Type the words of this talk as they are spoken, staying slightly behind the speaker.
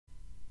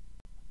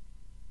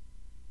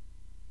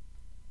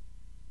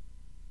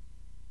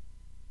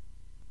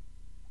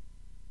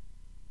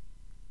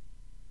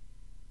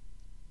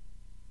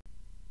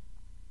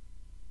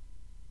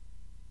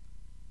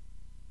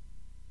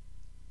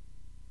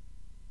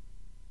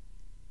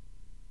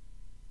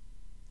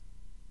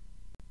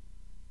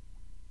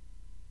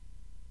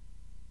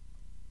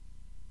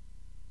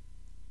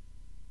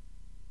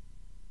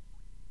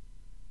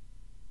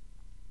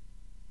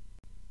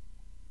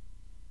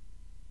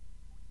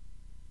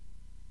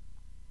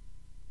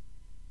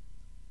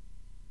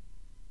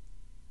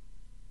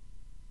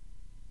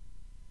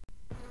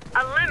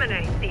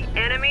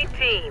Enemy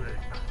team.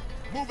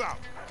 Move out.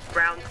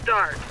 Round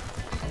start.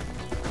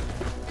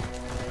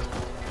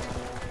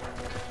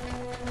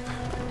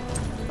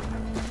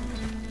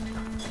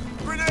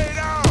 Grenade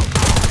out!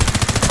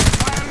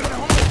 Fire in the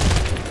hole!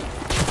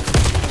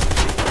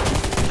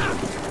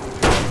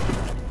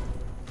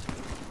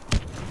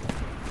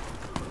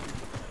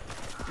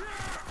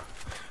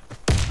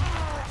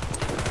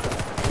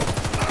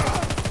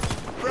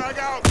 Frag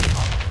out!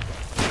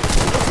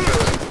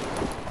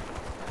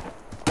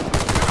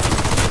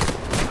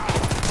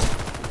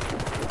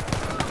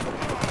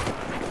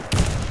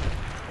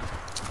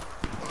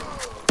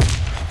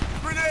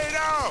 Grenade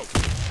out!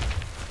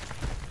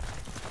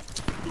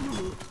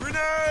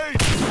 Grenade!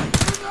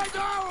 Grenade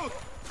out!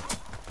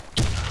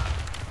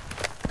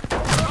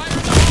 Fire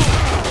in the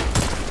hole!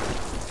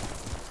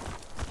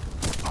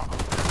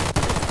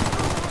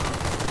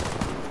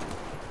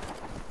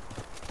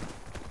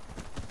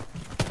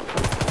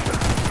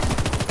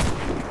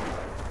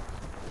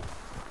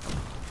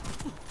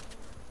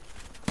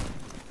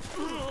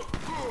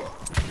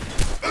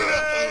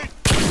 Grenade!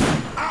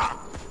 Ah!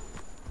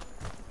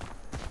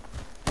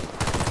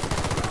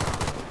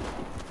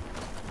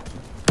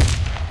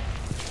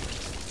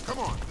 Come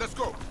on, let's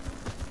go.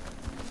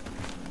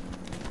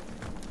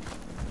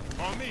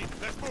 On me,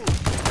 let's move.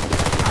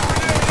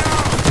 Grenade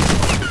out!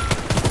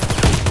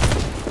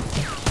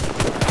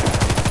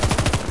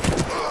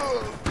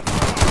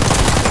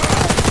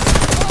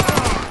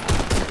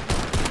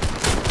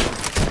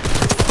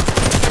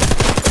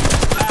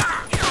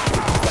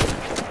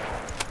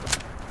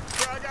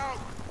 Frag out!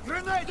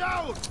 Grenade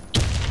out!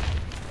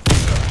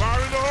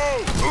 Fire in the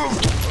hole!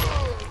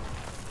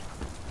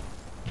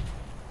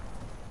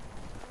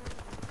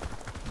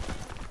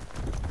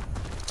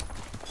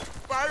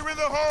 Fire in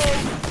the hole!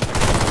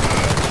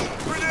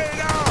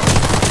 Grenade out!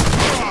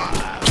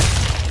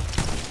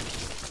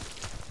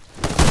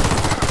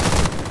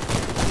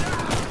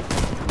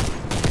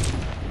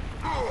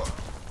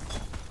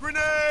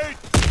 Grenade!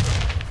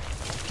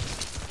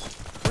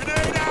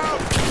 Grenade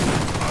out!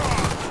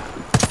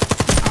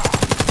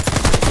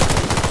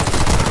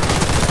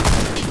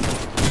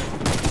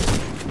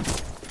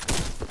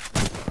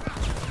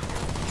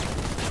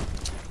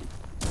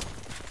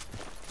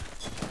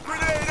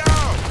 Grenade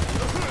out!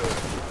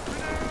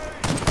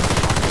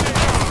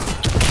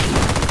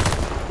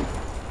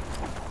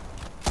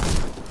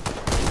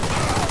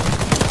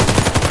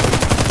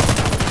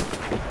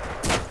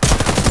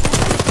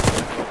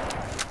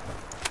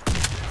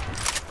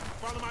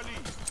 Follow my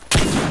lead.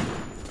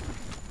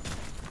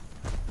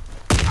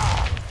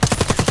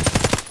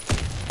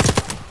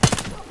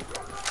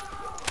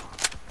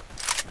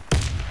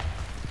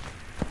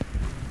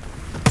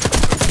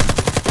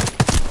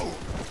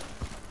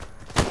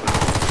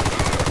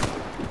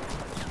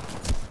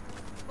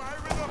 Fire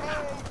in the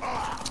hole!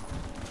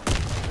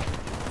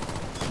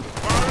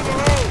 Fire in the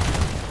hole!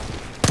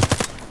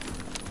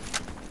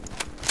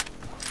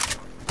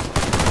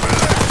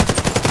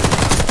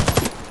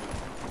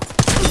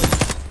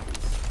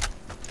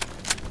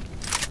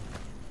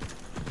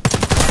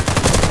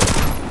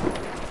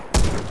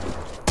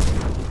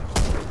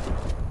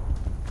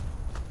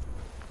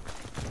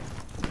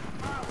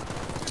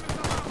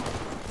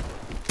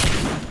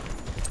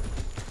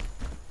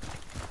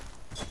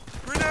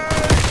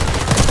 Grenade!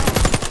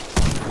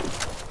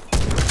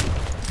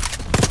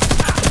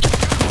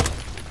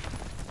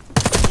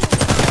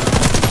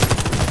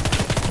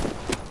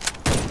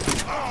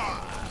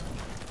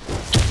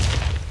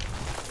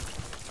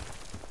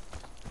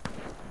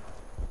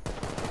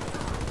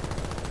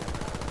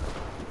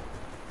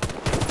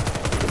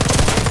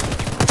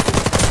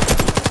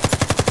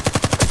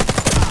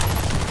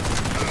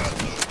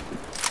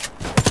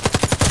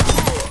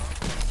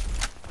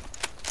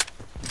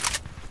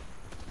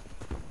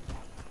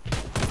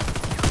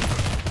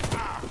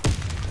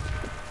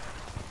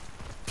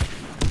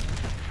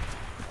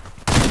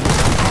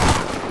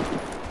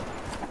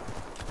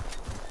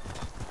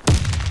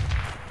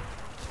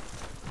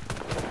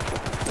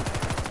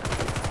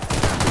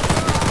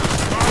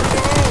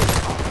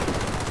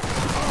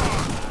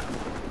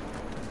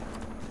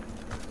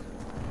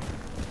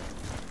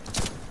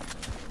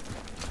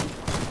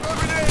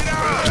 Grenade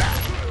out!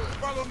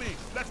 Follow me.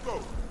 Let's go.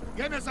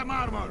 Give me some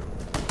armor.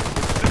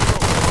 Let's go.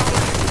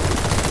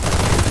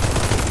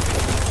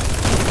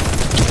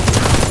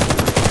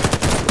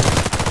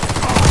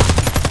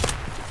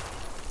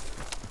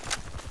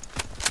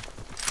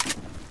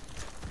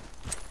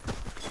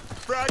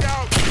 Frag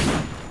out!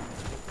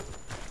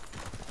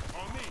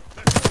 On me.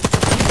 Let's go.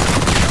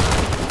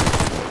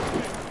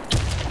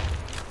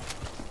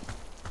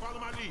 Follow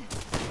my lead.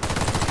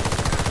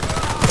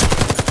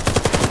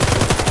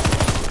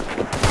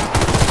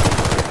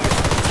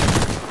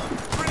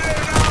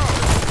 Grenade out!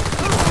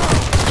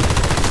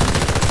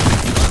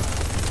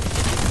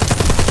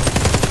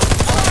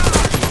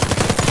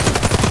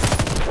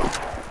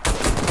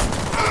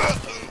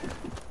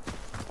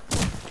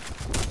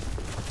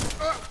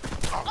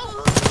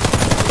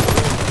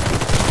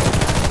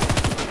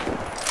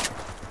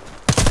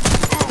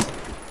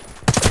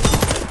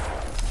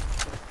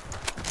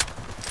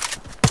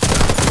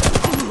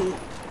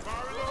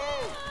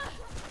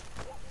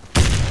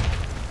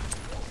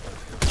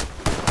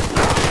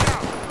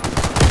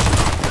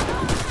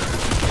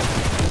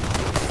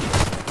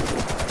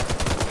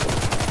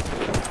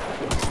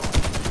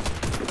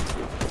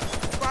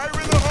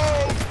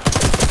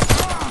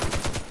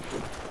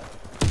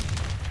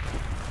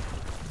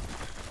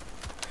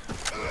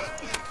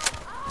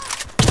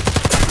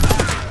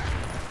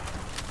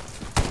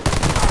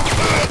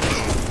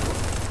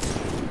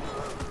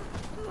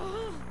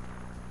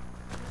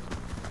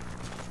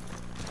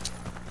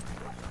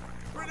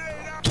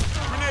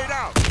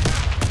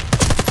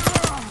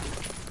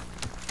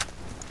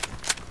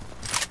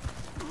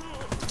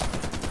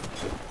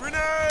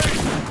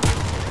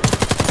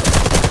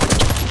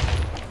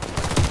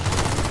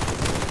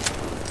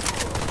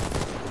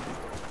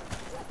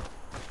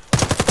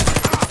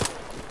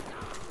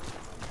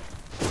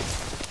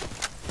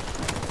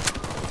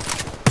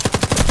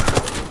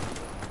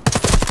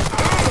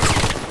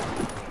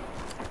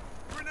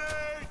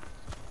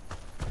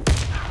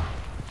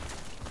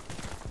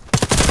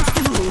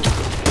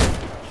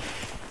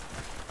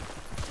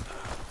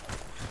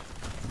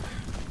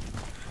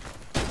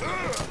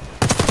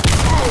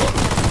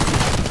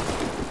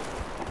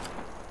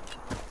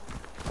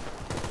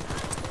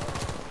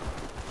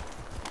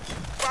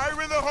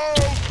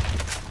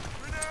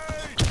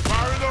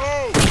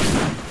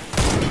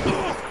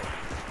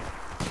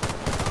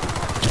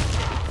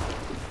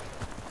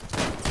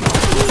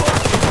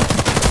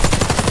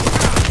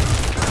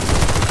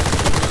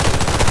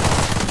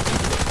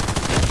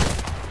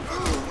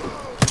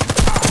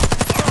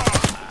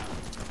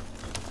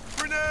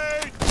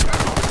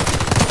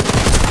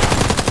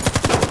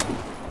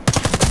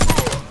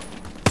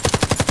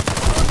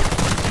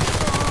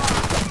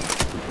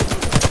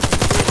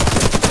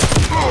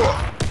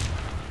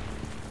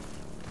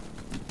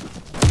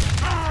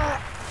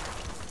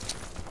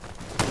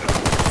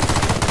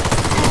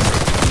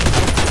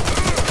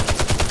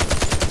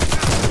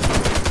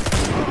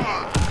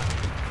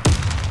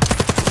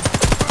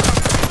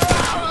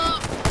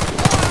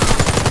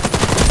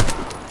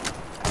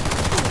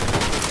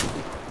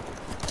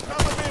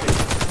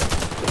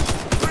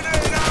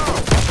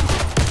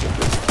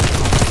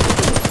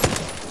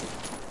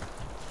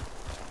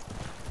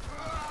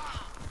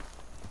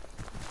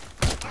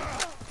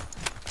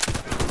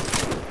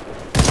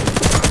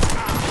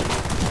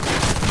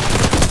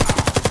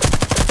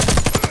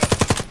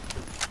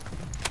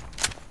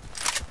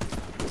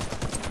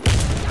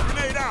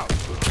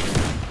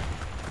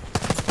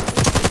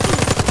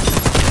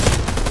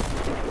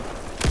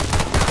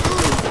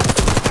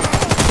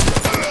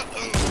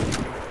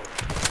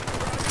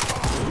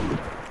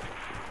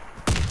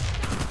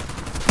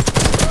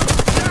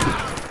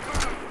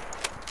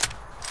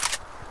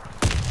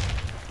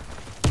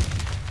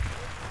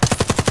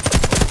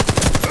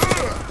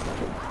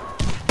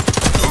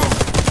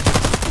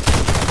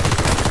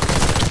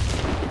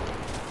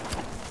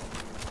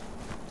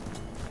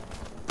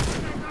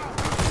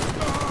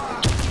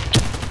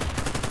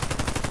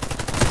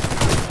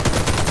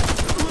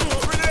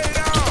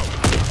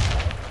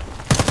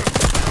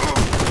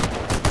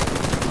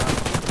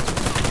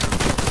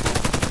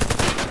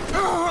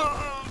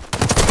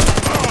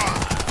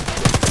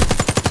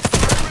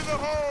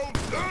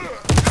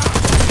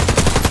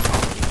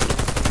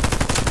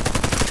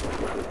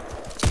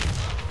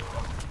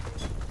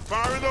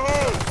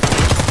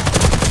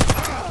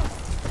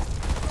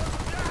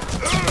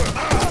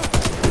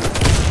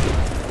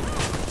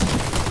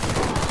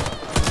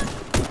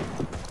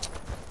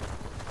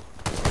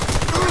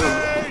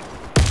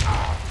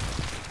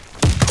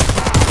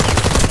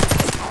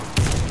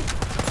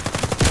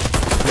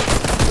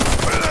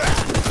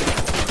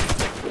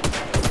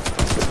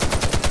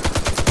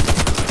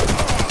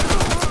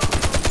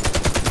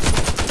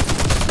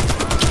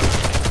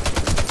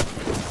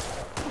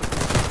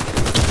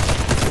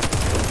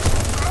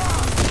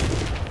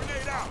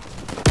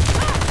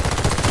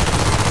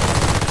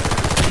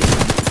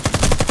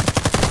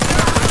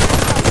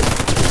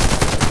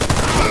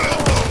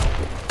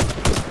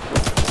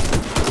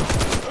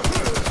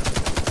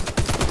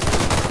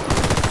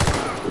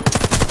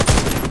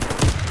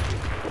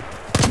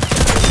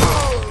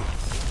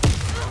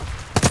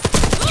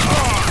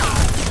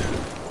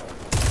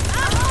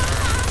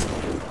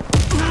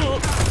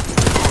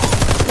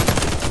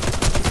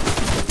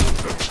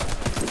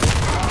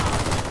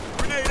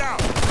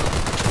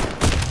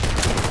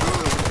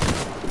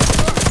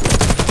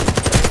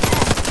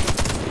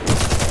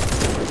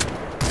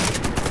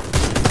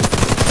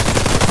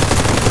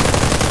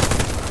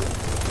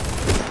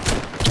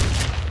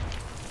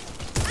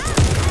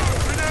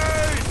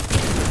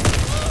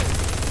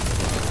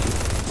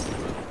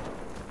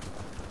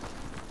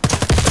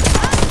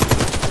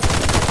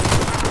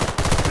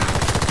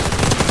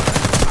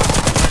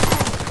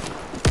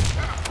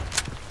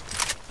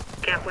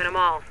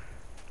 all.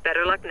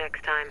 Better luck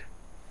next time.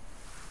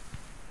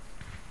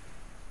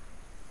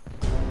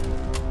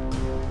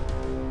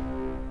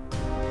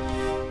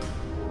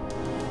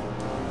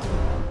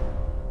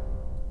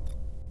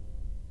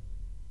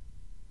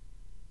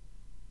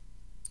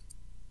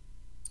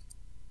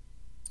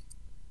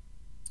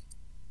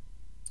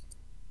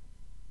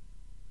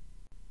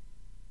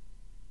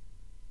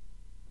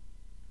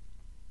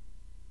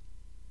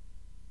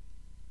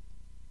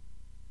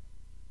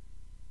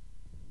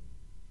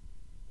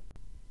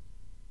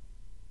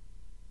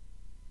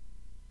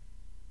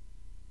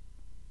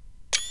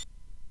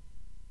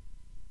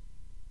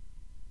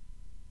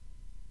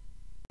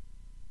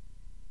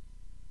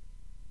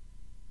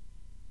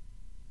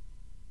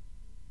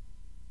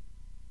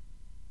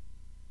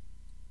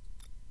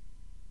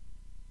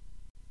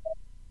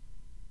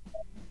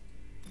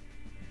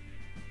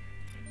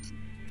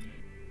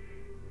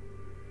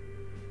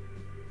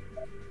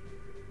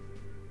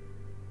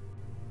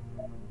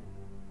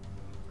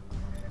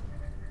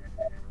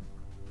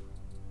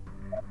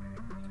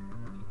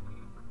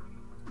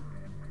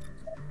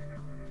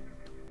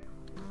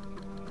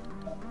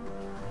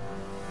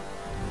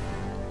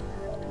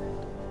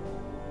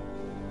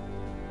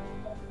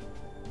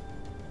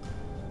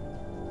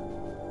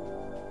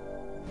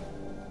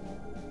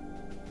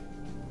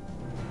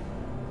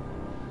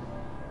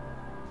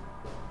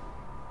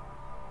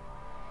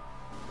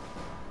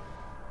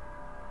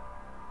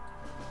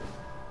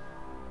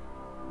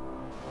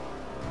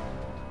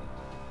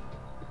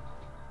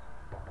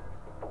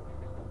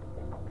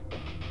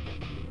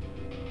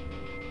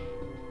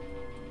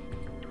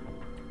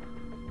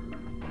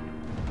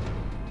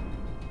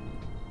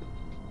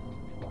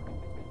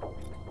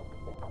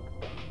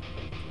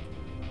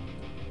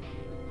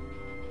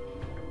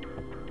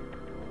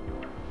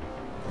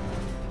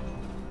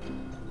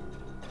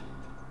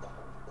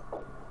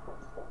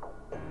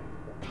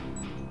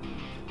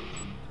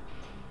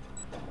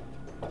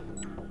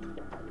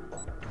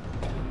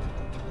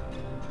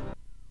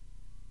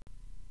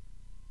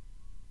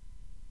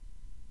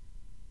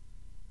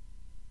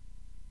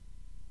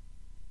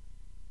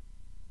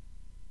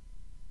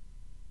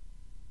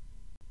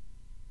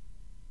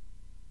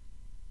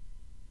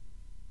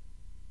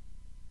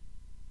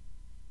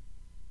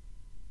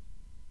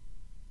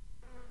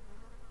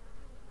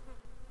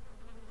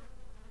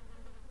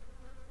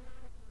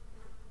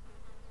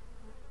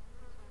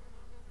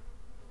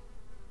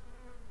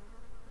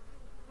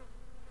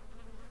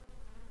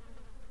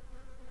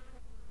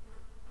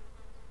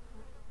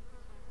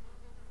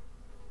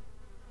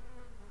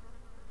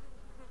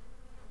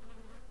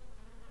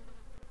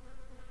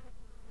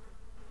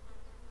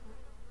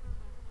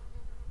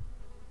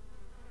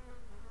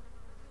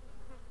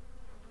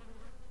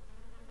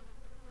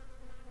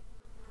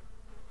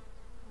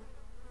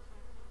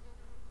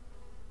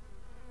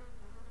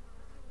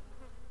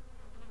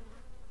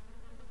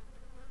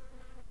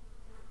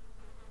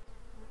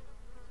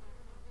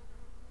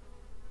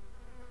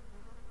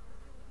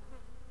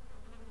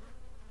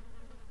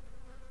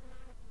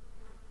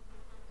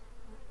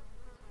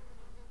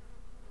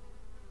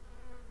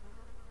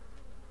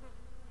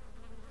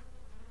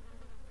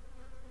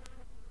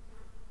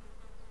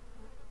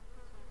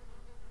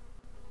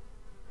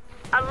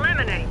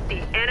 Eliminate the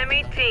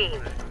enemy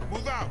team.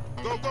 Move out.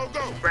 Go, go,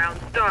 go. Round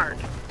start.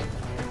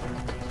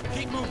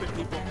 Keep moving,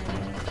 people.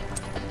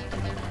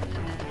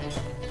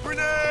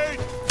 Grenade!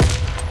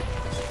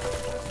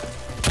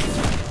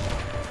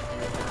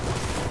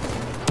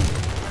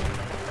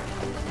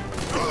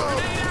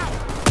 Grenade out!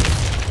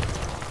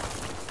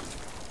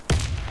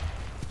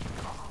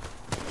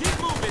 Keep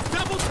moving,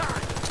 double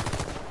time!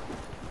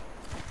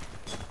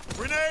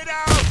 Grenade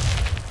out!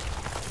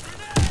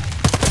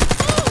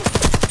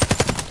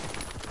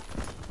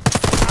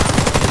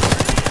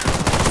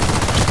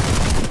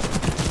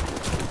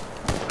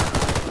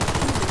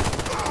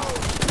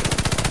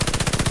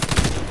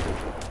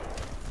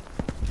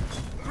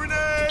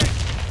 Grenade!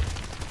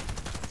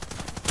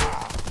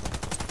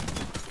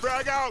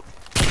 Frag out!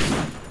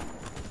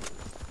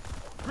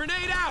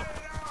 Grenade out!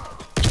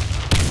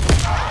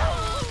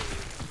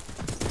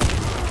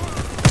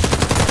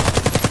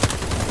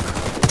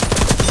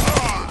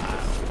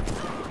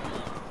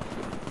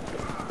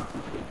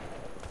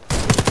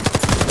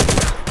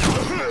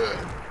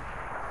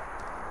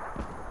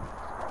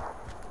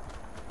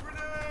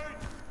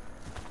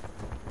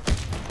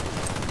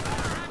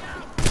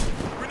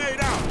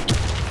 Grenade out!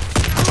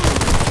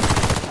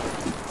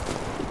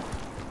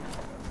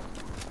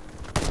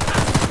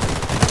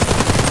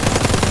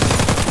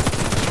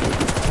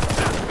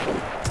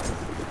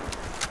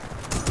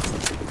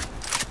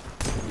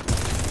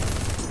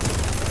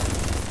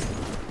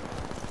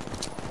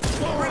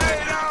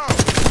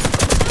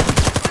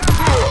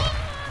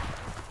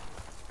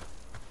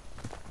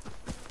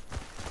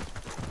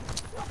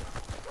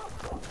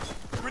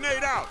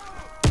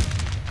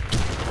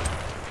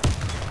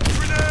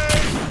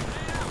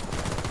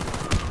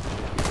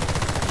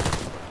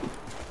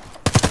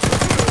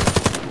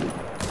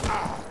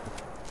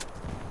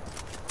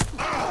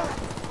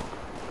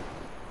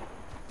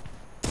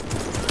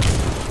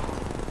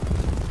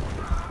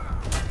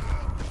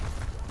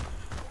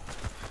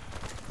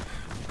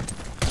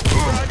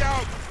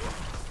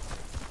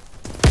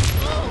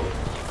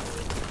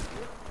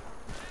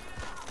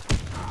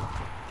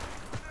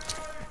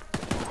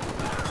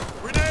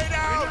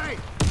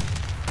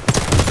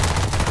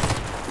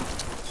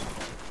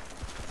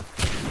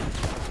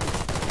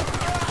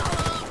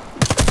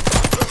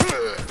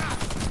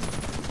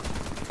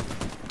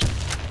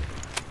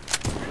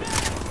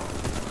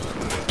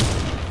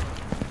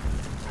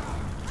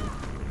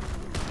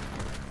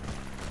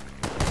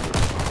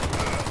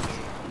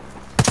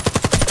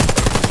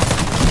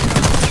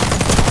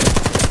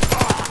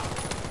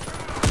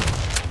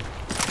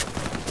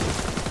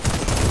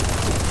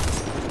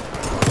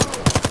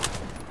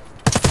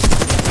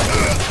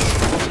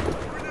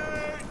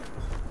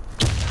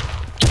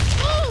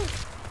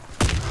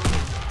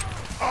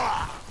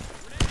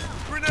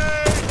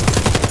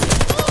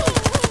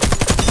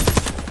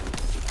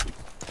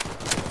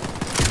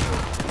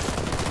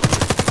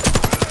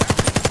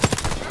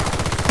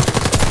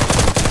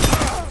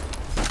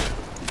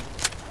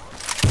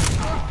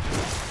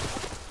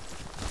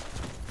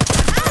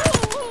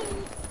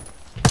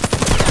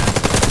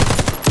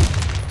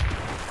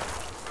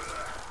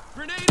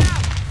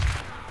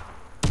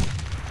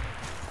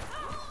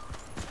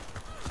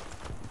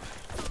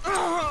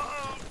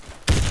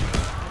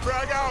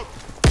 Frag out!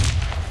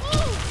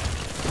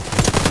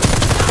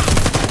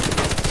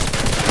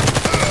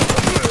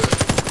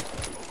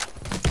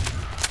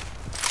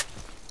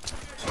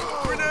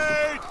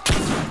 Grenade!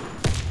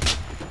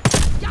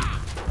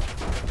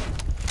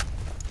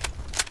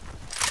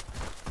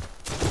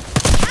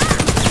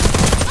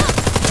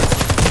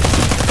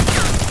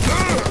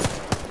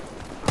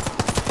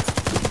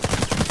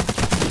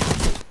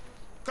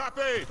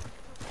 Copy!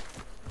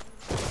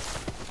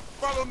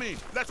 Follow me.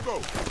 Let's go.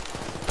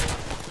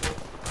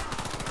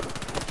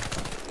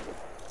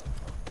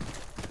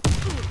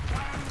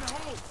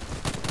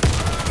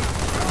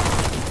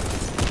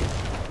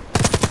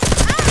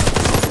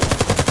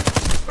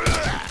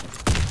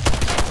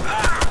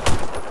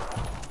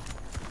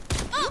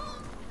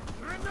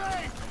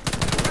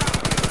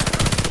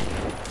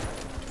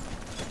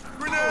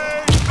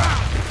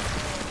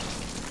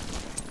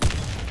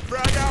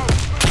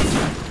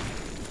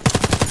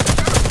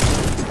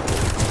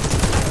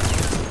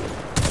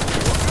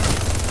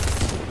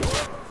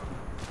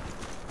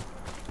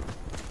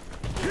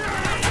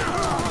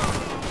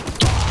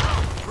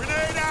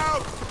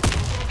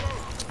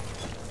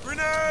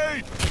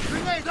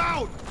 Grenade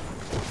out!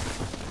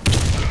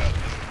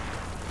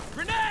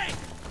 Grenade!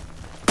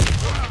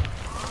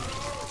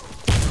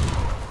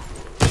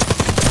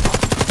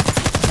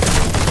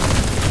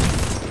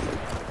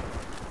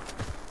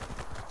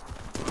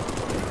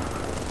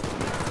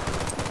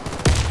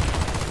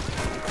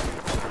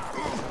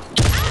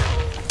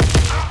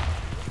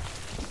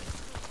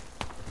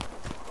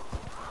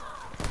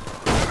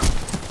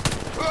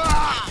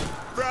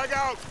 Frag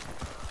out!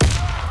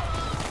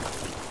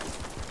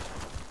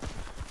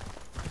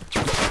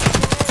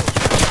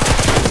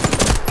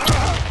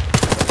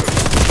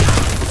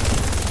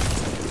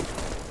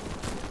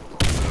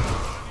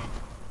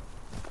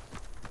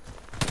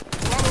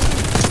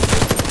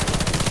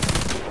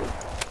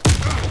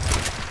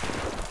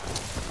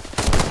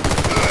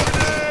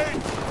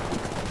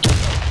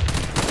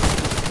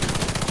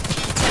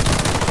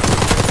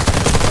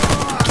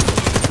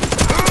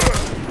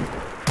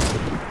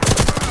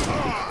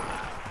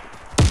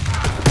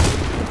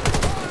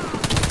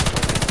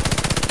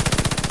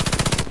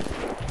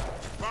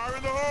 Fire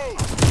in the hole!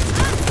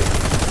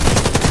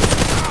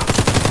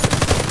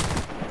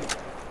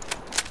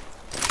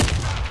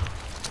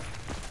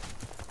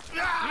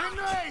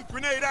 Grenade!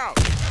 Grenade out!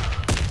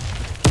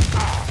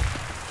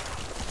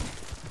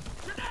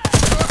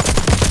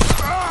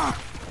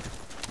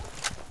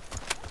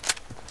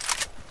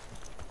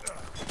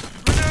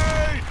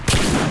 Grenade!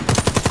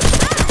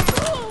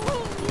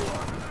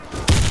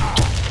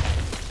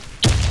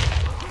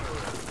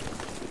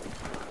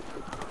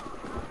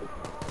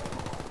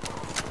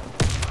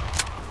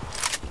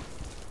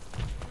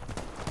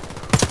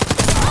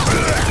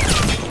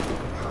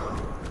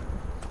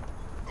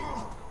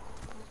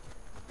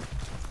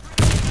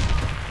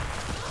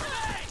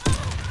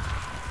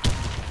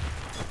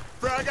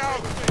 Frag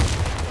out!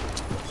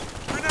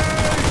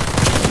 Grenade!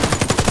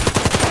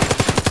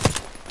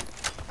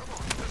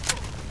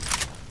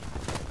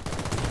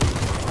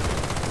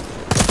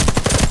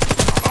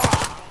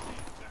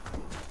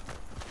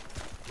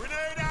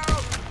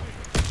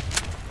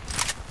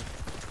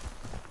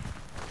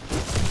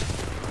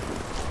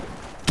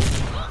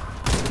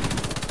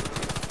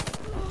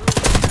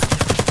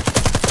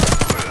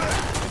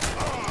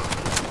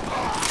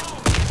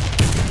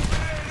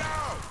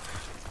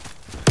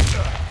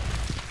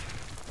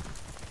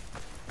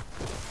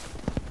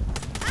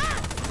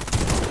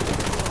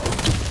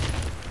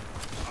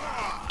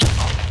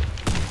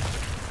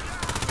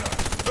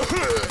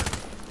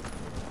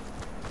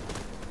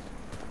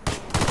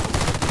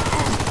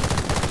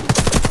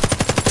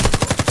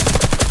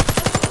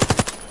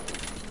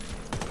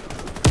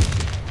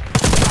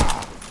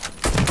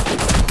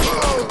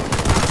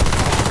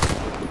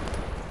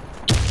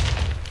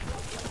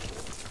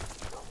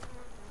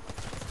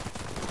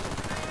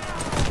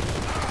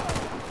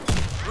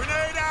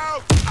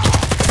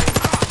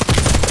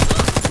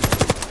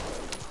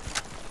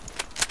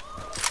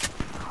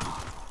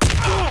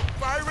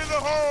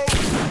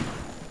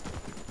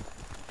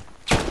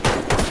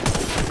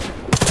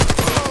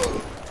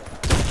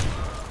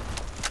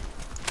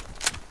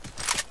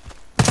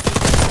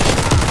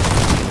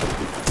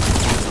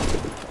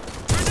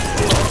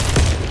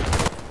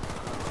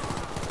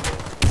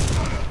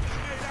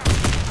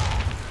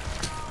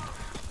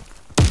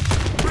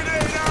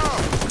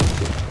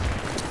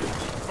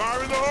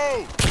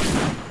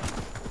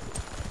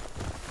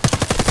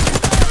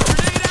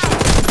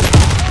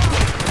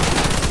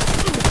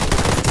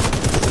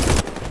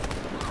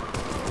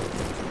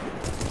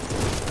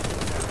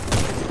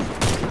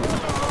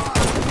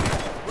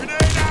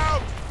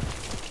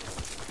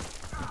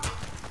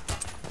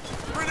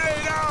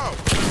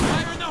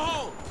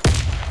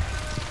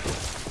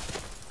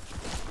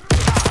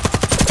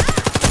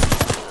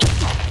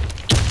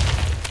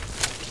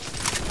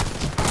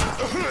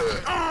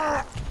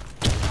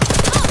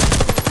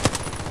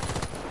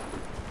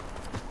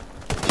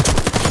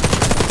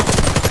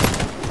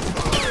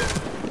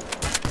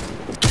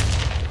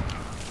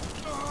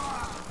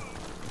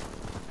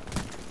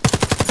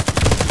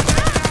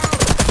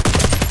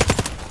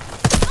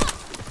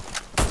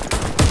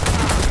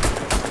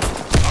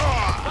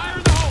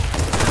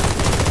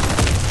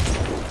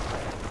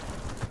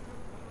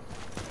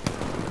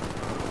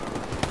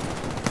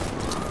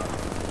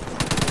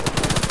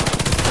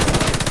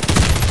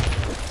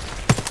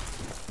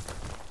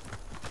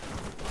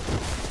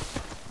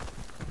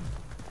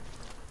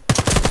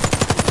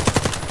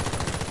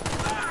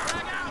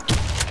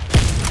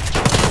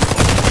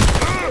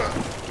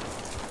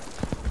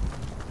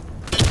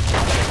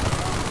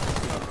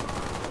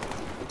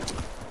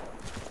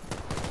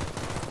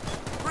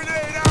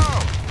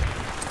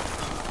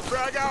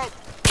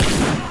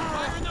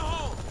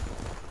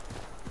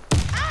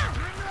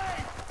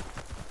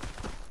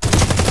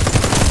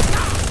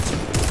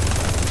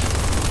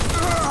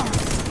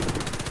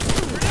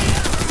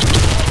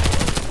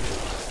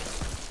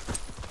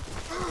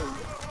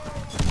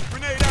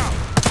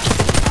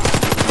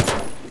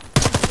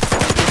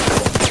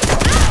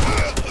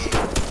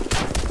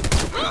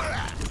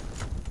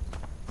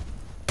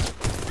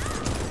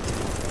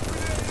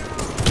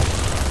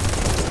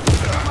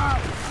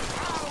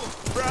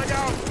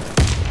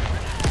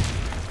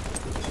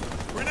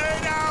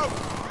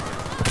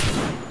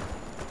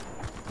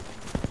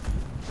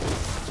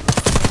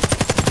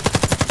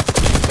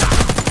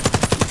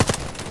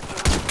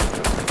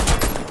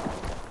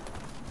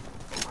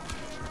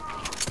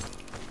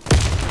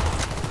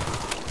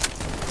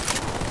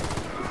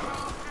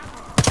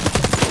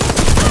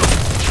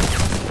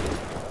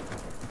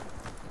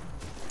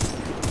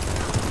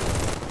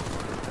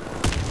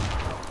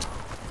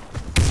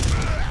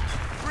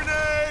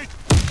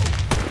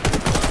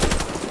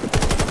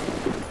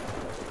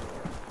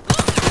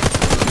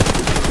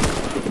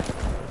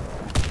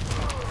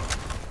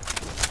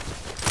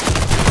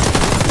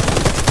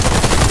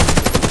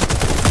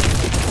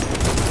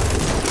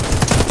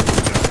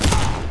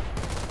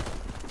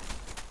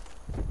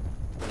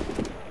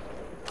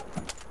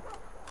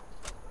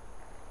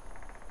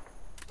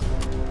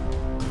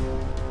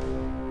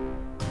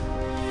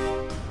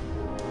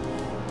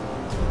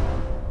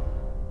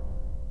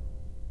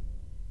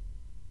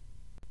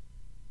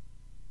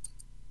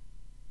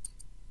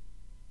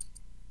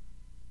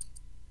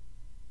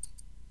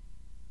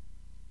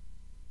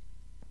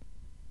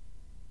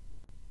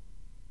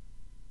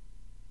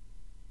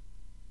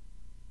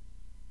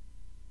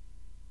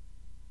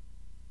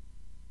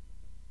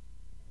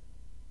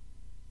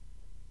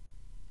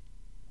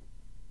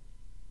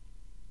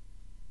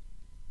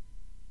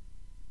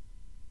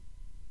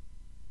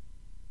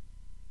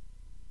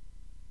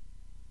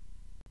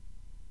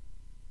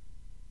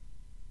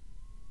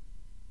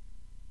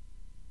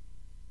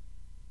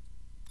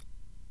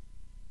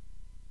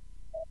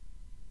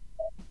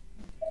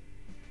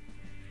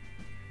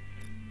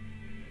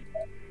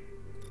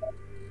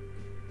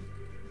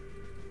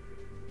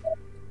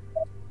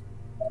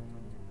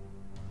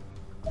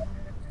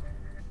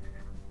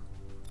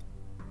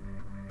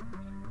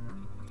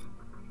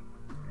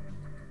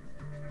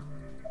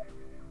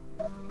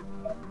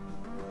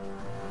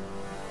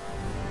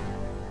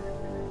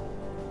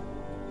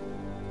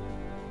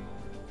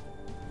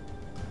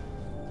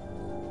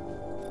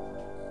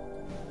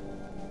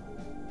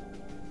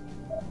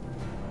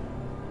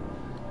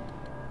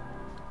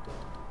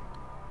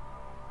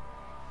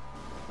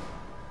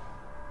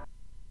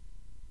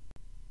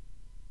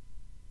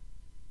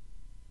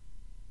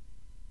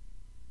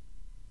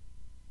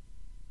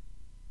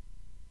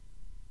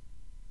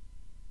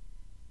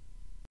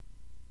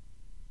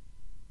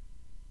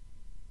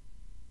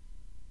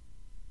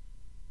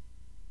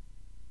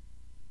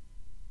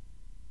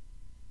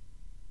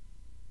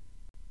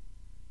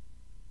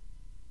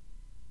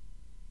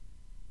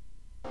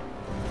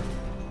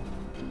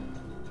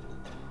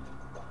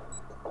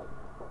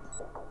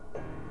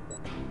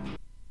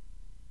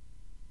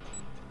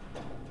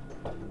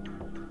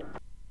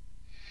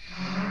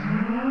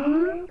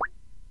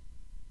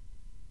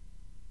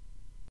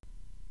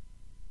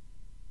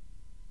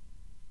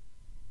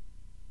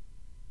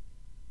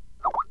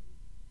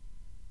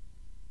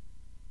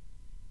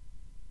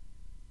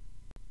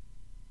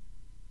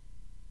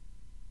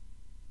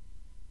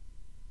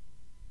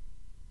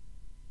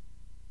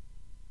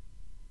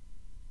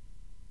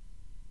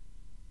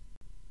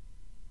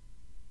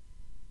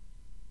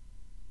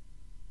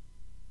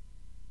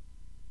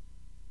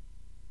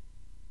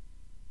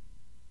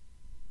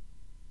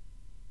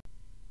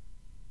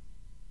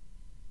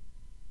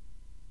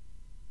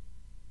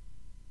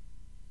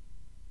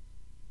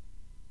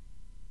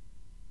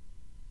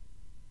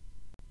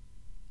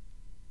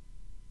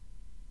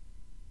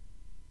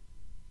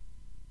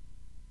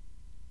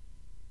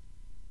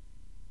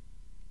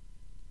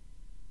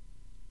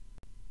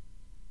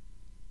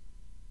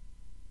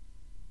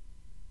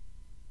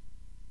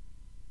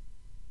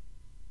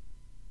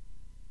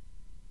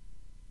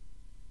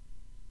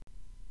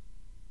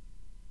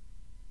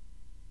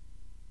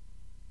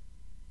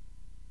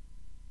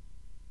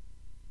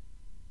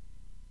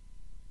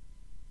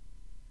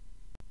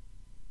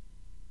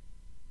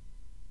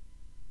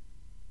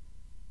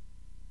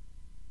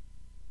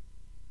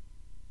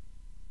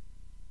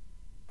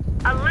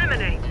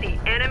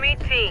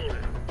 enemy team.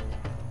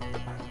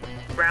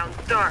 Round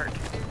start.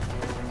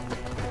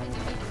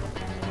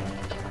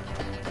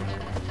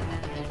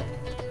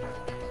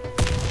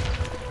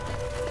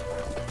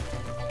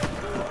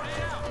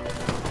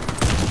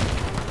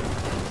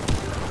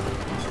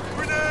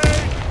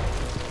 Grenade!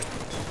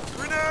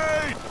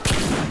 Grenade!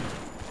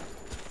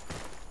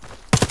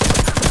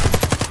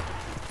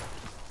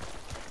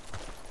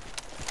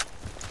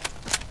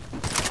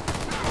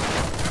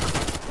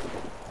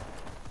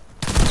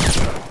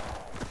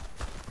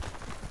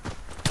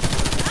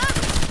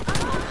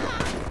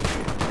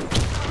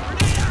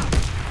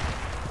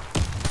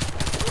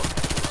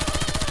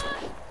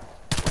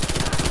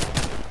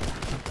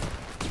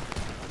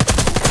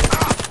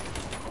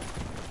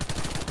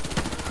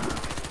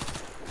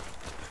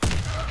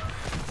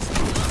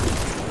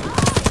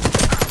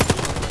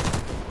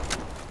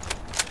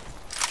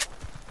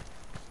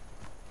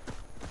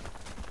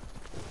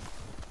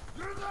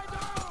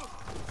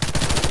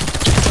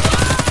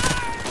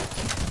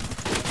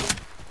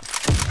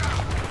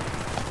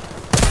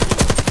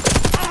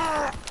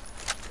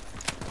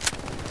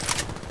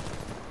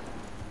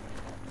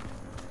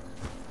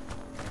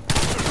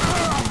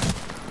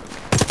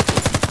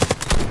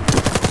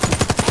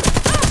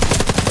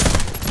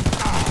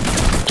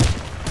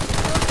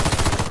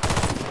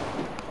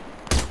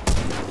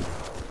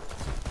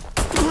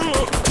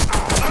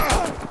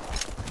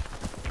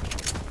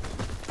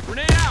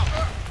 Grenade out!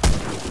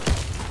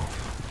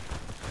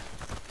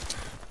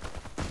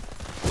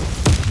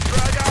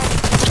 Drag out!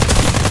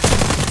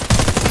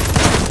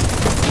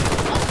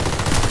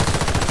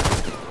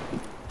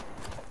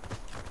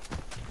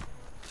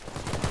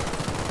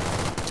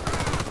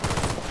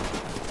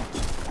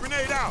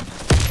 Grenade out!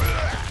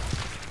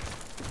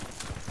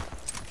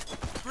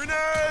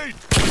 Grenade!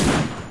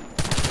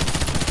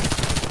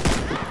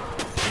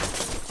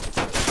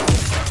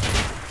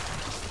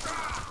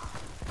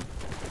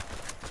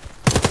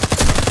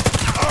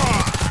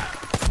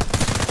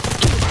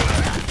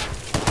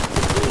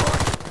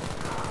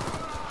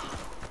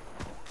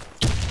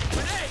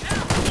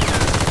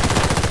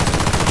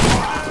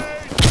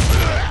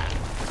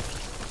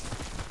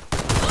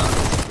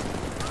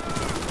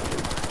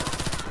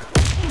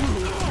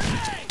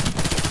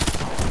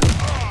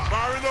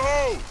 Fire in the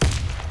hole!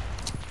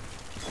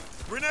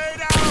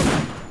 Grenade out!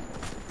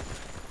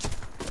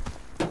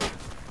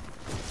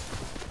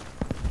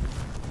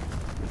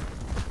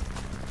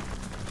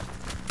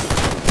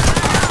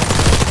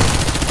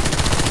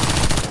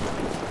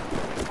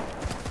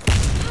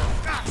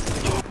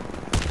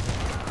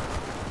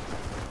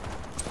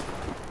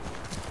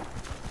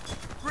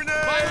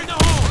 Grenade! Fire in the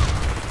hole!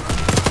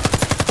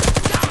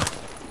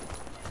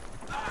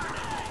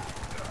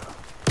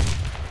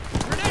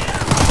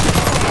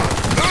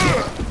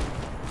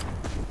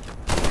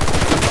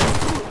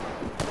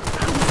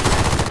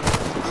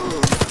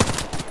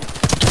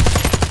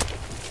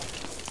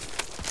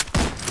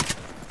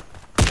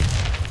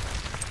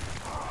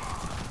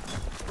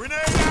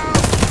 Grenade out!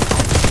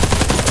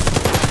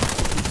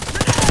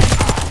 Grenade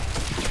out!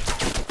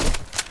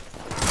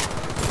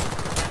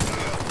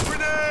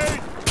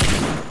 Grenade!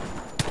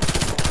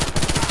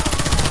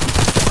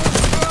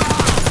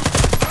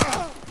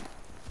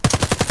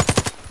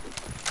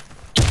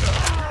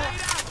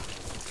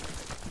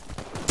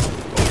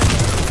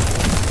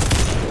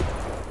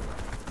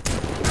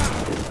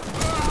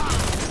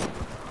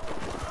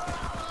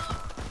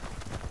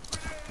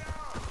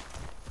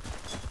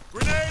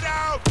 Grenade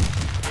out!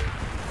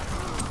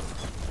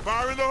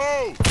 Fire in the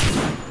hole! Fire in the hole!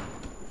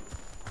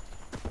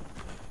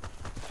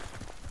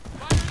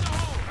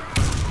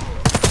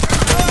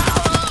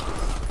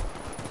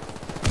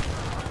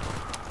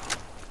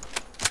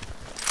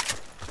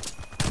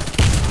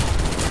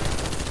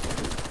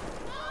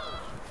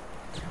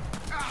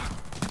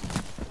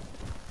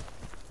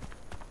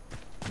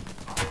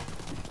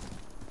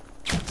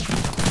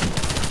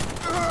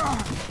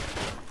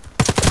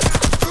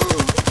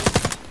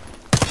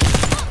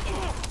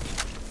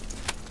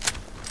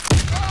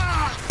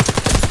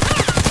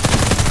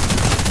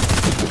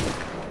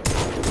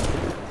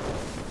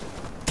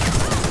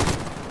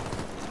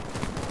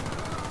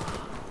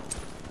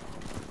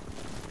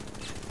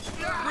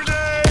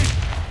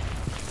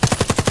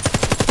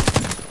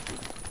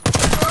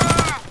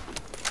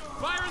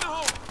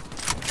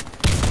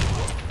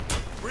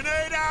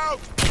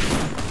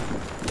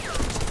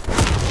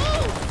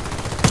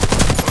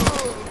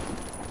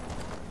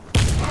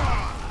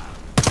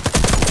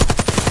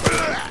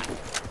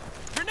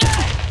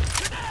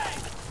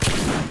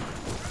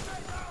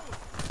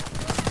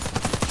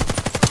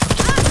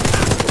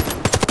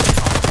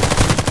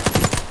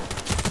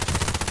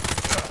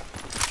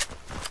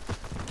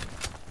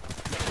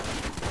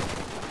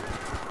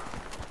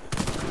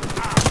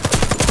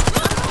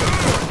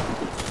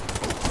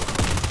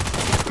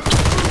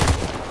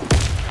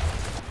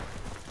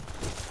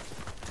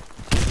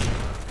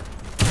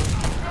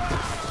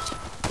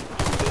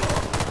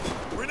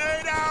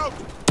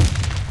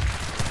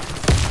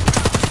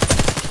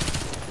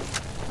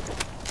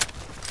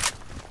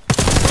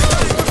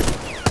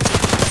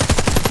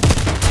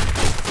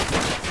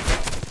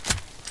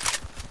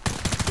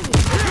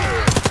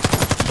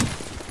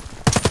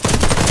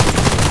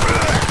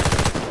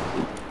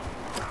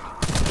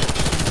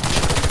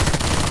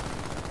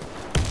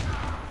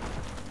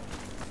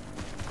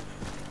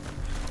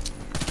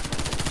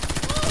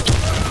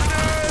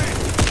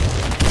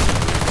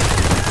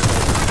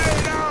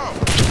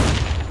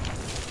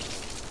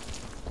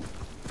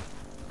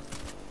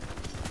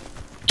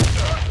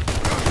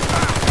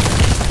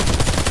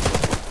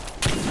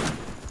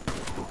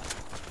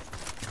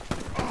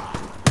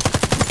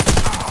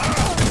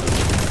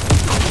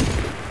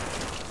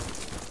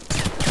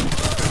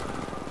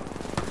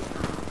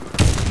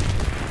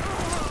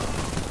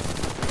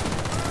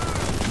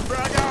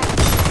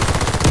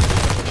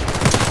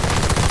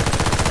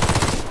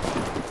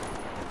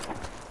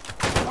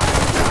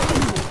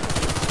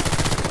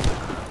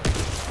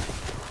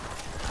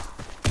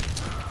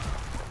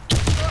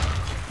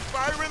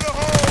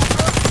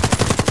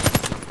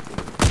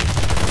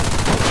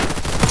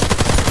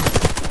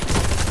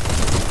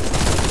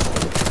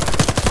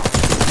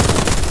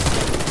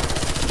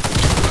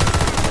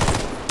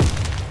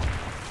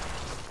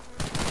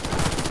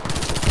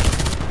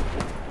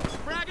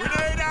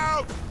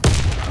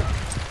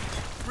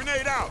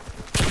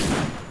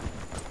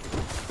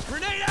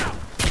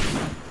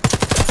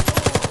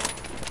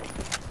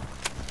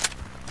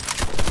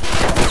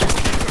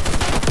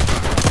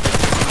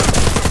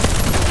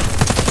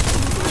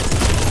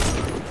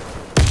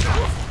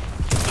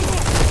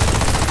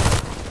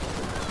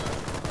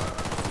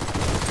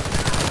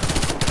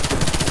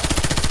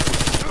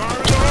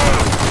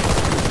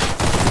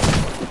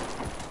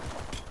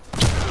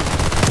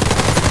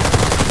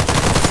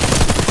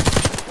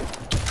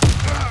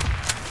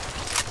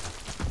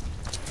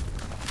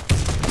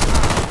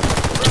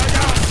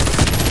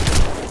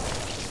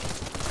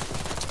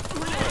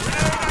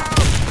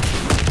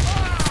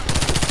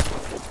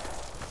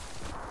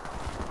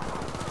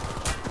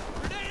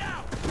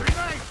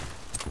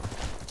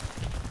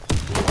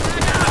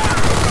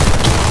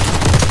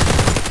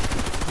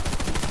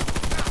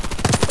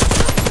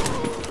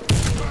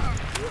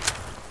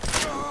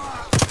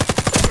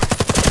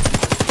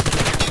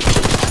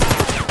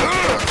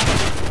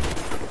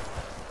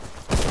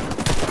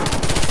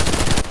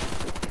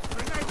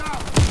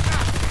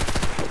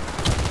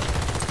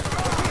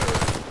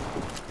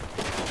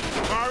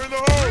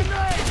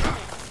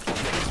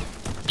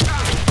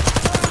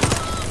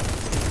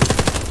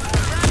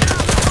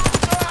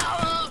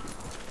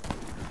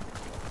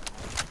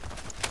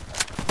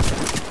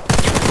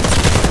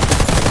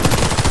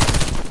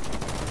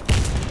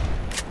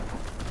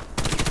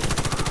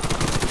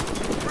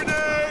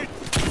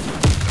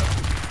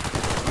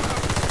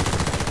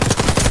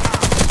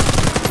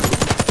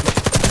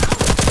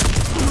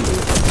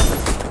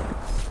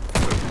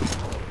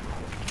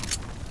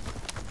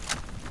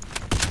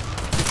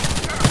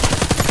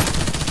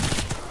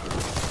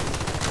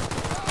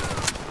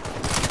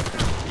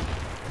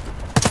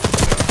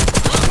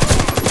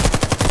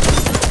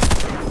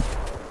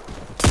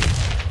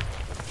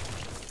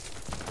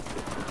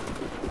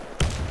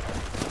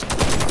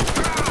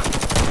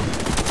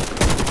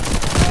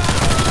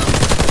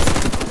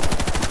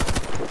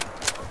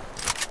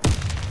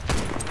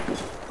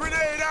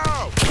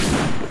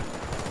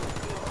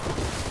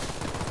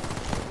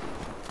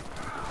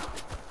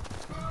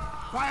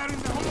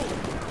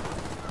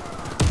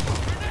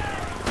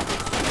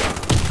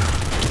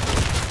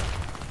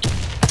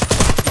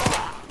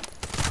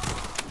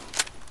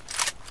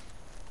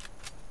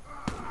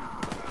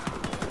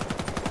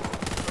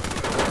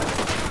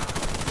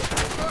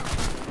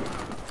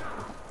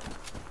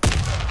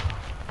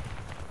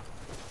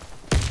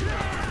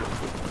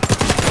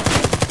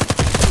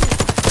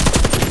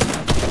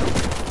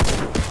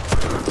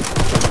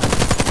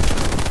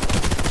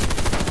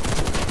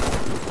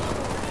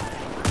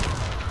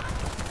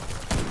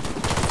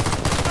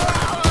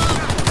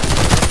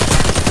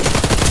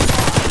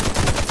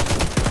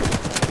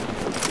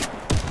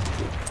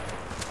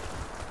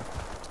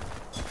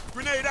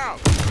 Grenade out!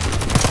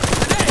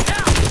 Grenade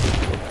out!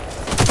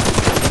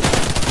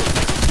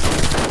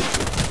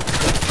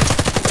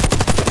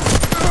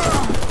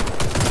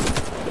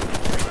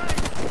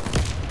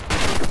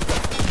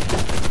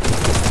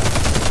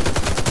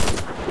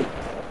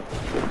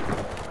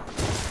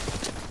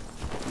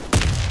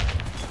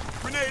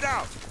 Grenade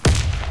out!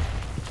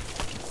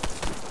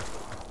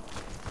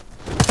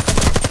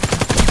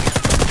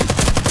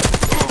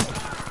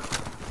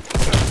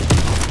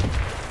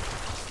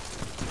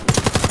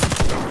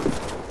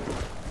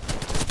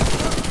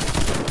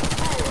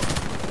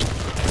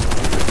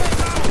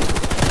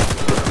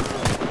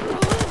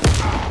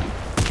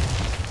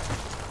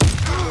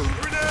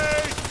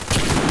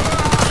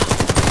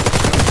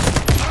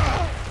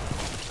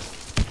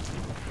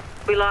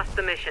 We lost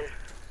the mission.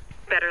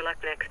 Better luck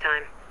next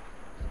time.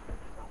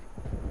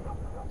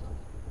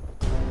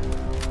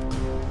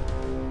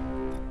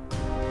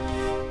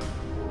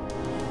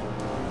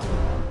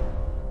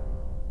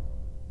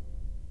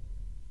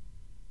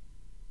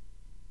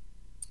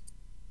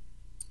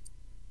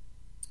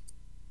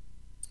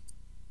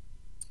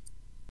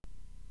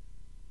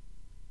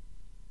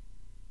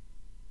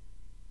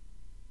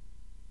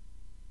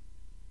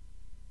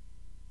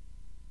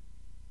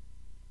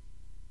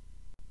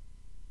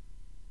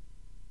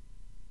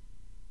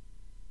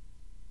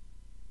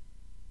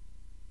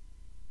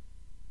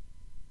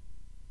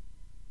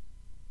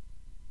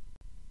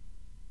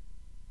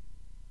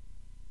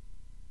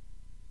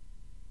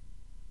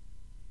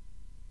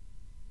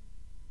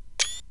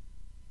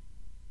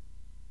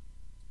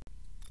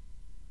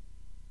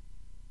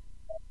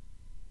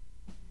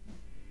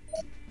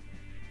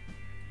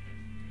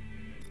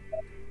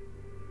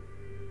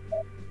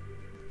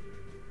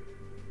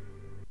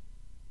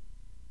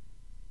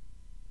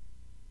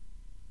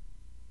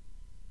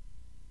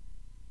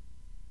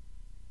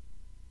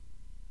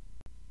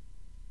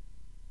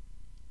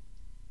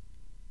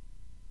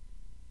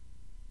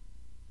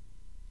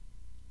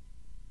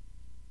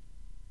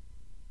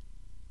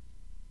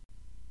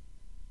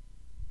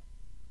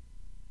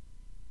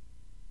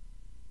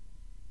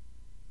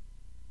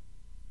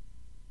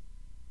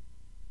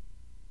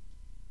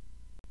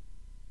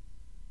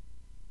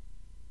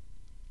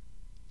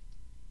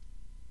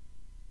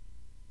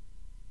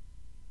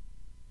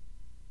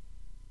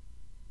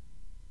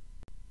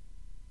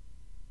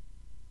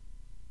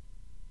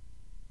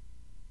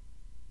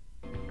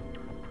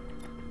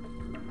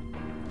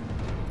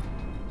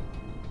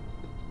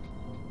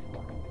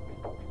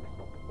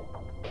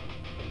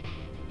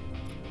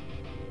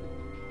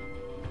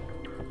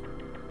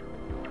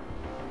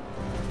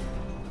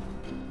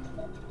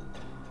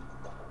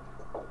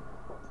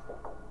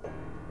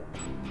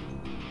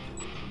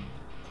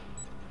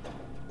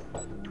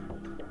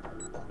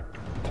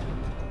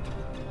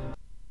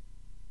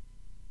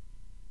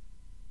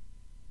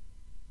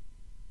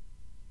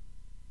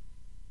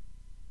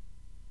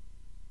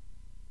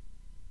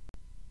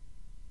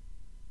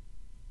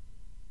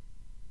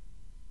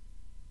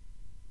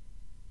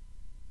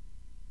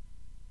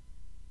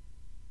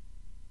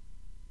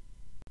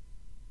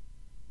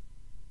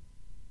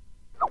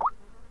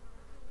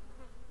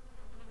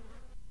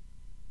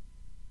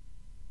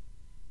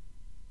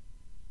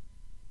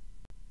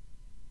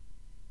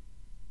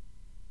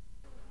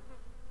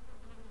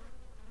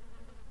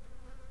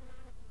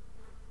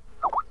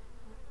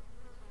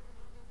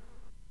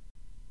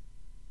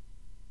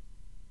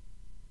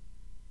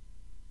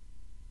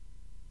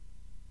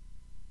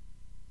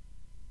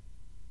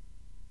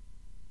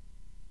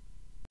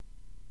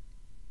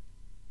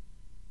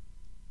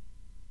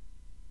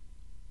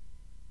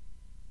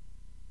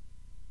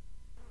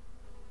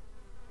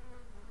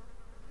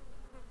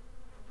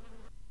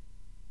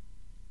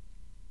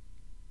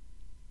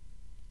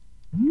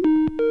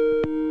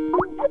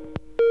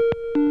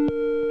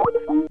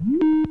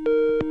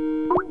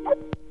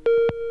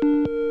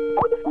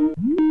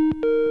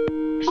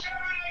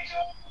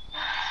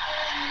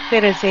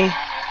 Where is he?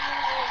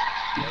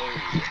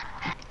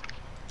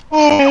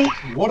 Hey.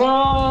 What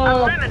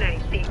up?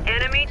 Eliminate the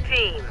enemy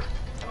team.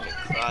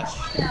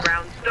 Crush.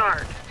 Round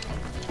start.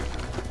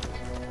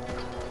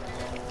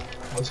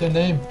 What's your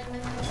name?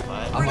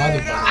 What? I'm out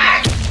of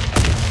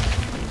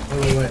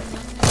Wait.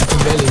 I can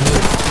barely hear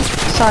you.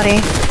 Sorry.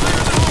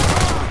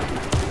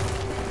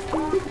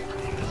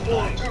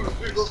 1, 2,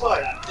 3, 4,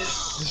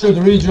 5. You should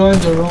rejoin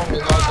the room and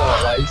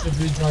not like you should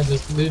rejoin,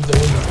 just leave the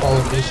room and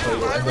follow me so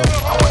you end up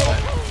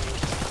outside.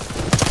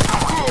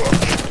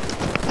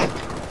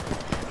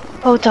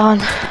 Hold on.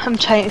 I'm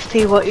trying to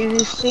see what you were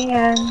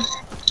saying.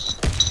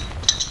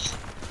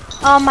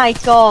 Oh my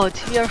god,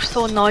 you're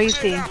so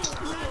noisy.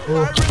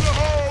 Oh,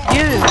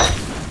 You!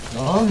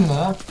 no, I'm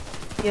not.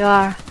 You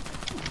are.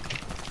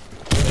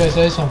 Okay,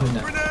 say something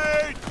now.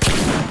 Grenade!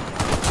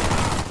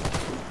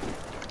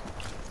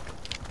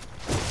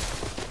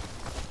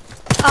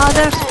 Oh,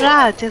 there's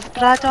Brad. Is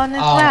Brad on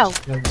as well?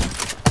 Yeah.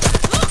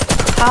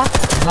 Huh?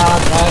 Nah,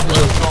 Brad is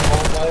on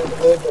a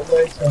little bit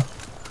later.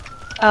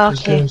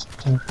 Okay.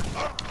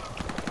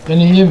 Can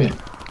you hear me?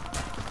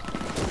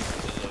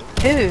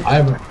 Who?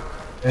 Yeah,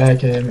 I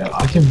can hear me.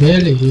 I can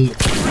barely hear you.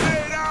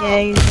 Yeah,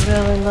 he's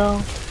really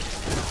low.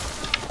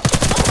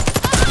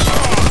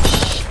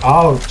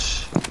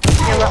 Ouch.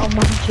 You little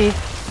monkey.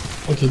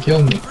 Okay,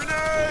 kill me.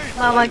 Grenade!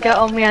 Mama, get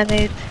on me, I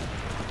need.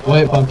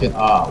 Wait, pumpkin.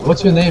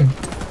 What's your name?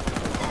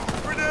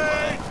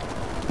 Grenade!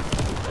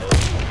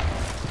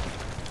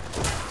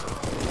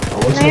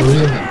 What's your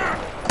real name?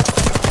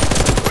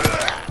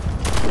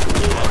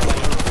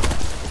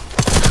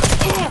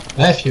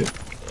 Matthew.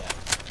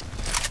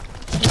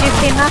 Did you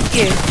say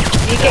Matthew?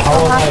 Do you get How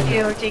called old are you?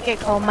 Matthew or do you get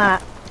called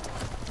Matt?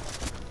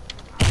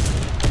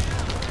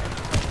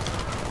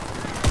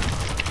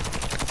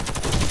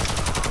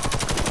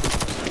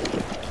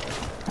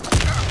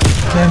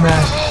 Okay,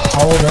 man.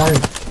 How old are you?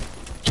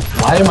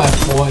 Why am I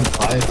 4 and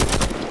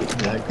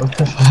 5? Like, what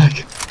the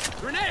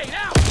fuck? Grenade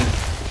out!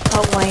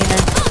 Stop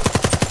whining.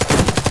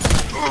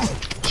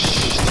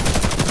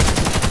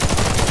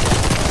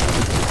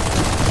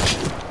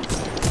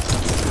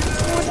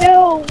 Oh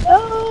no,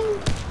 no!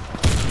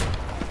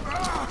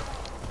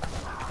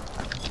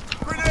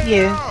 Grenade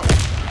You. out!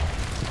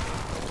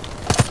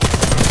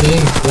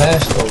 Being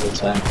flashed all the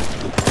time.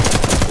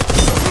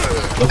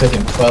 Look at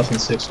him, 12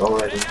 and 6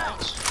 already.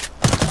 Nice.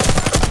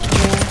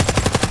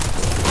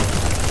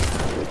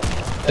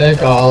 I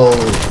think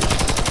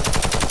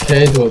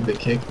Cade will be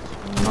kicked.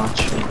 I'm not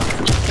sure.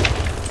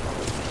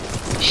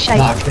 Shite.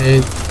 Not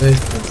Cade.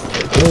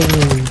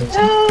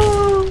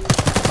 No!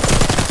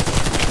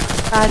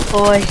 Bad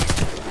boy.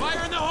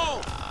 Fire in the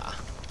hole!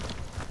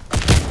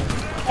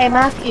 Hey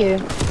Matthew,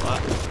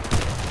 What?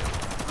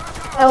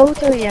 how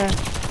old are you?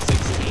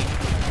 16.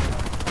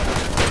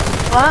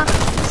 What?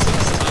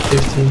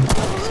 15,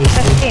 16,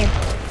 15?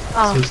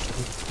 Oh, 16.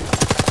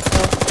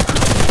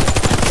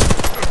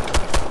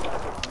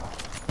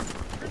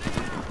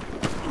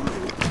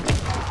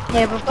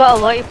 yeah, we've got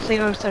a lot of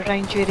players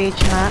around your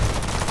age, Matt.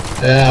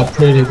 Yeah,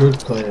 pretty good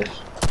players.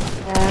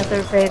 Yeah,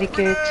 they're very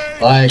good.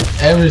 Like,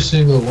 every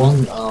single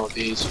one of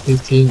these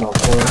 15 or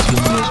 14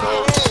 years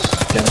olds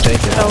can take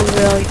it They're all out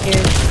really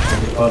good.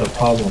 without a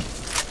problem.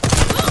 Just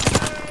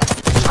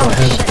go Oh,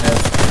 ahead shit. and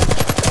have.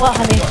 What,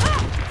 honey?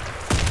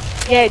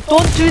 Yeah,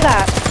 don't do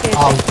that.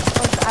 Ow.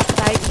 There's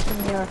appetites in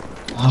your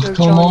Oh, come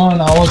joint.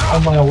 on, I was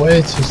on my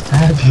way to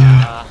stab you.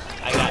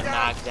 I got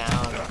knocked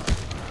down.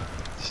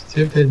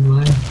 Stupid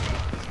man.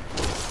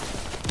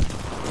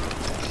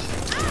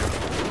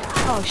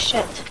 Oh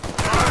shit.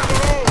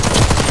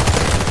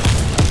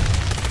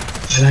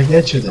 Did I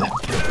get you there?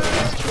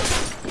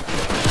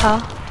 Huh?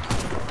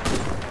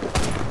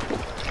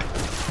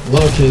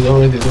 Look, he's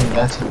already doing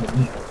better than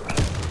me.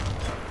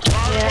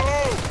 Yeah.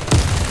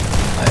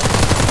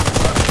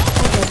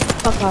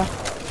 Fuck off.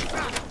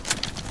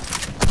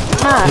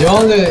 The Matt,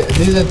 only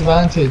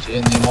disadvantage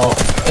in,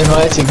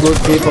 inviting good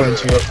people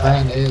into your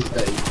clan is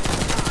that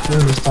you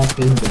will stop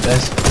being the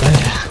best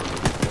player.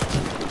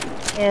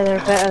 yeah, they're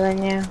better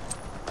than you.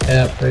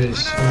 Yeah, pretty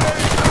soon.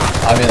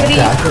 I mean, Pretty-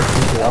 okay, I could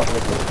figure it out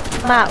with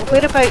it. Matt,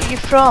 where about you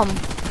from?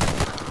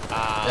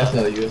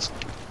 Definitely US.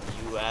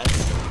 US,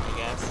 I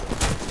guess.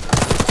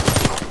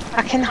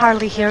 I can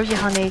hardly hear you,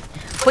 honey.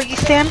 What you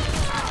saying?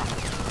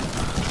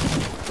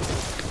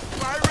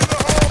 Fire in the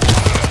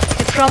hole!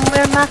 You from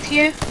where,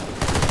 Matthew?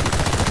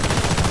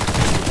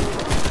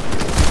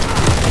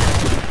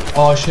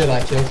 Oh shit,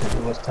 I killed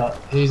him. He was tough.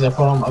 He's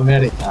from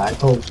America, I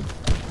told you.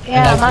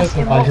 Yeah, And I'm I killed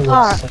asking him while what he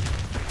part. was.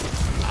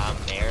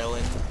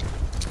 Maryland.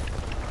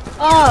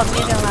 Oh,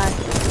 Maryland.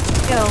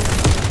 Yo,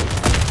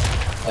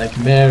 Like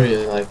Mary,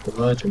 like the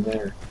Virgin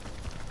Mary.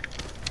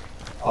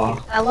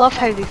 Oh, I love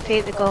how they say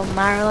it, they go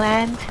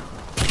Maryland.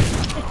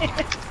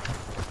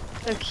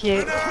 So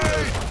cute.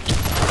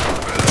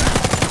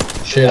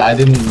 shit, I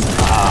didn't.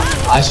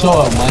 I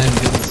saw mine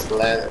didn't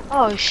slide.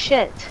 Oh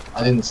shit.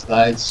 I didn't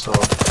slide, so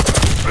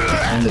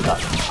I ended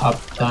up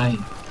dying.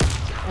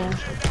 Yeah.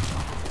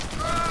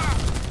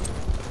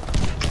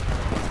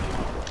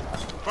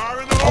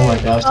 Fire in the Oh hole!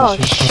 my gosh, Oh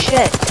that's just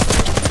shit.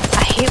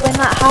 I hate when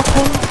that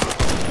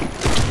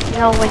happens. You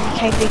know, when you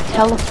kind of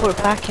teleport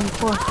back and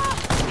forth.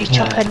 You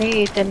chuck Yeah. a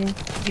nade and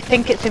you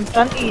think it's in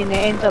front of you and it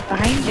ends up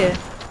behind you.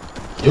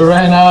 You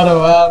ran out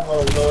of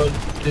ammo, Lord.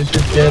 You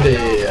should get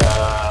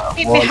a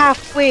Meet me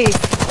halfway.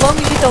 As long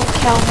as you don't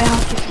kill me,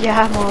 I'll give you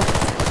ammo.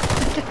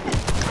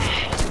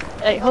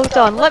 Right, hold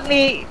on. Let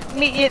me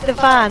meet you at the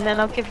van and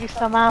I'll give you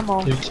some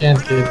ammo. You can't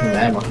give him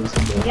ammo, he's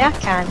in the, Yeah, I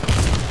can.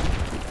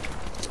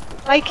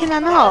 Why can I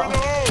not?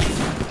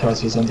 because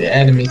he's on the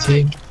enemy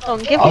team.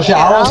 Don't give a Okay, shit.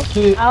 I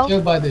was I'll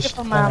killed by the give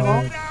him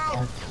ammo. shit.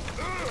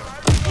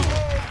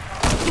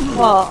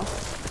 What?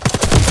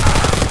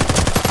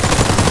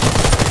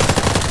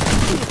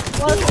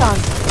 What's done?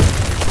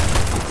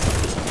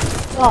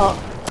 What?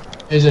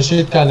 There's a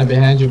shit kinda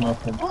behind you, my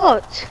friend.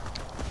 What?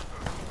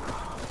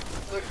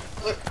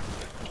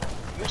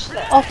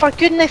 Oh, for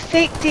goodness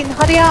sake, Dean,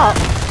 hurry up.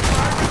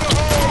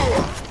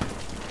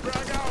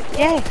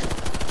 Yes.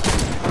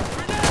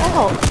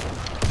 Oh.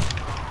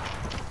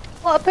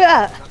 What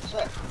about it?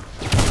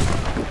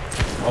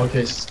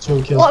 Okay, it's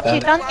 2 kills What have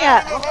you back. done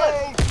yet?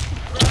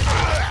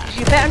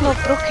 You better not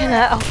have broken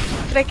it, I'll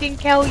friggin'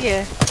 kill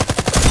you.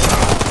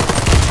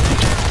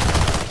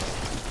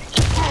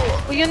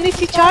 Well, you need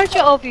to charge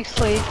it,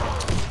 obviously.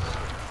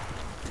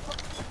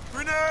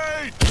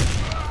 Grenade!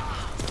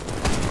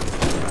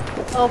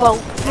 Oh well,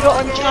 put it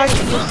on charge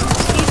and you'll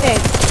see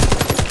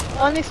then.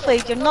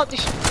 Honestly, you're not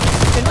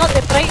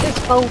the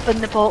brightest bulb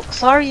in the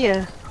box, are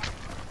you?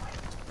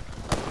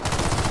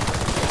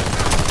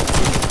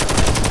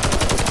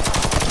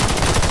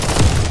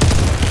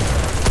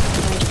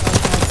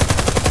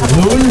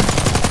 LOL?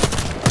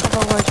 Have a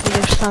word with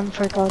your son,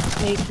 for God's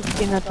sake, he's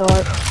been a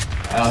dork.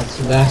 That's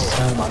the last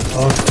time I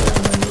talked to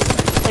him.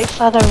 Like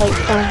father, like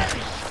son.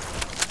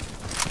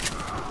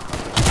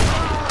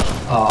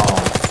 Oh,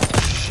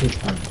 shit,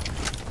 man.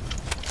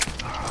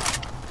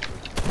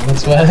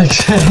 What's Valak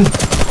saying?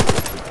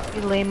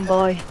 You lame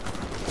boy.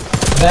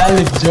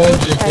 Valak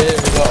joined the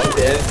game without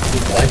the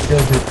enemies. I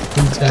killed it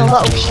 2 times. A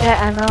little shit,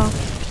 I know.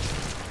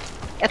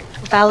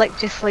 Valak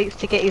just likes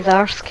to get his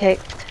arse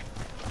kicked.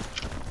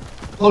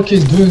 Look,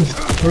 he's doing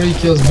 3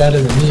 kills better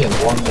than me and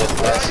 1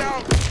 less.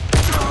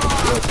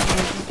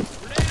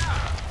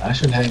 I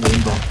should hang in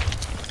there.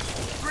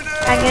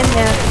 Hang in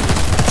there.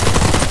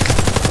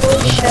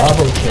 Oh shit.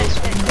 Double kills.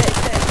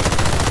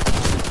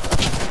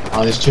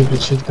 Oh, this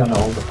stupid shit gun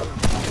over.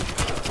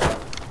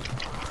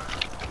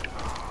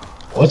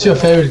 What's your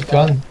favorite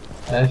gun,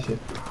 Matthew?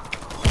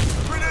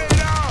 Grenade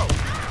out!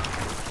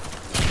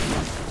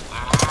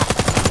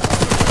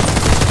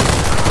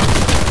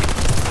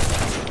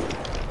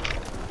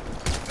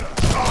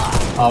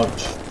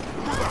 Ouch.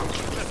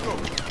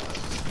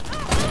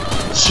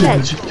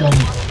 Stupid shit gun.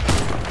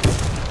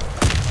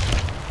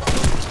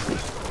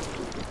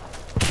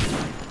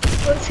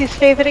 What's his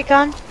favourite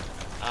gun?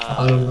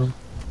 I don't know.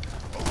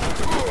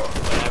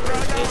 Whatever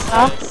this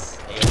Huh? is,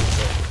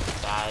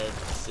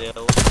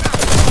 Zil.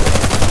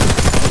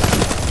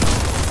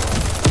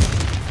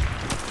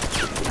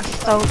 I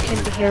still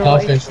can't hear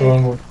what he's Nothing's saying.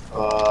 wrong with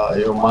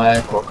your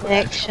mic or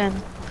connection.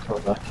 Connection.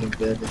 Because I can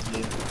barely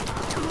hear.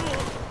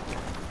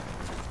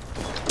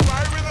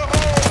 Fire in the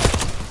hole!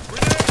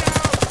 Grenade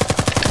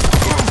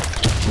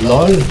out!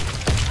 LOL?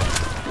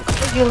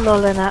 What are you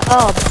lolling at?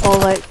 Oh,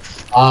 bollocks.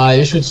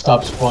 You should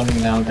stop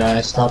spawning now,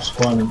 guys. Stop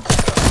spawning.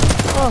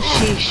 Oh,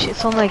 sheesh,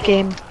 it's only a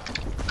game.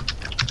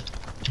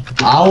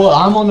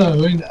 I'm on a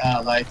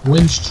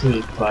win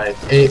streak, like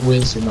 8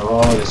 wins in a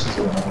row this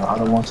season. I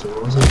don't want to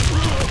lose it.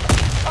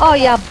 Oh,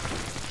 yeah,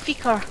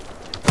 Feeker.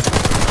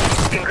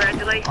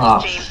 Congratulations, Ah,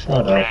 team. shut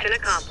up. Mission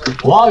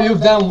accomplished. Wow,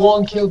 you've done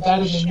 1 kill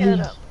better than me. Shut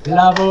up.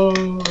 Bravo!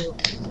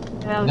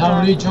 Well Now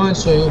done. rejoin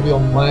so you'll be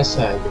on my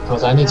side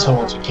because I need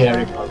someone to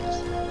carry problems.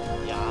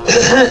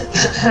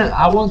 Yeah.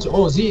 I want to.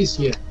 Oh, Z is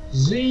here.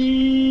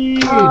 Z!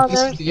 Oh, This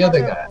is there's the other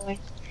another guy. boy.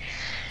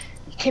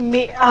 You can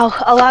meet.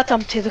 I'll add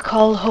him to the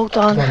call. Hold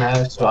I'm on. gonna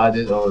have to add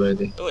it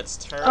already. Oh,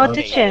 it's Oh,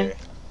 did you? Terminator.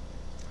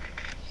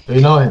 Do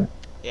you know him?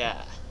 Yeah.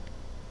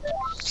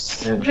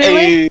 Yeah.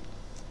 Really?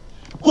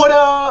 What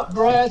up,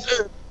 Brad?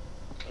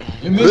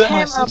 You missed my Hey,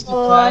 my 60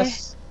 boy.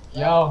 plus.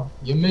 Yo,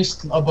 you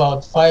missed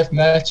about 5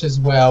 matches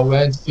where I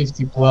went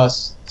 50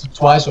 plus.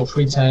 Twice or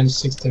 3 times,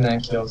 69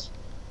 kills.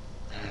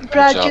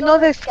 Brad, you know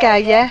this guy,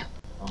 yeah?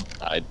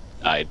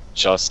 I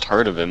just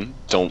heard of him.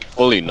 Don't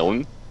fully know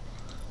him.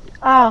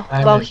 Oh,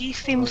 I well, mean- he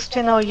seems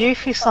to know you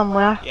from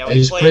somewhere. Yeah, we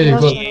He's played pretty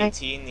good.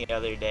 P18 the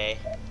other day.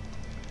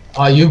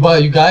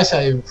 You guys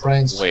are even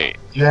friends. Wait,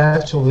 You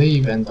have to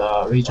leave and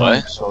rejoin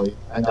What? so you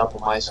end up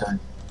on my side.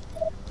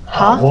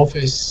 Huh?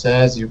 Warface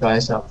says you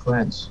guys are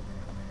friends.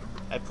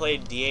 I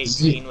played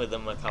D18 with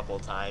him a couple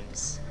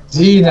times.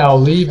 Z, now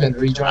leave and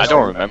rejoin. I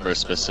don't remember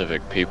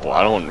specific people.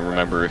 I don't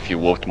remember if you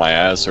whooped my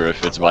ass or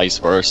if it's vice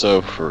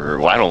versa.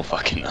 Well, I don't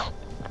fucking know.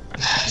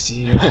 Z,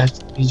 you have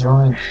to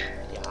rejoin.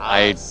 Yeah,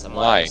 I'm on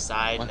why? the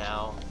side What?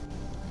 now.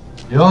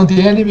 You're on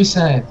the enemy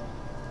side.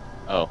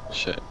 Oh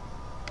shit.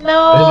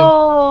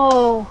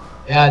 No!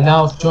 Yeah,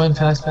 now join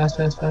fast.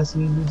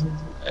 Z.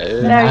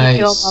 There Nice.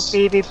 you go, my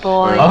baby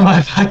boy. Oh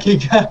my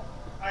fucking god.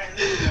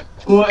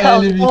 Poor Look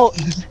at enemy. all-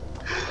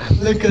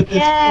 Look at this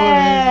poor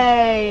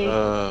enemy.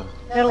 Yay!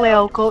 Nearly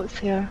all goats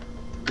here.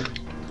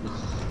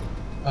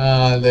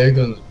 They're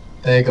going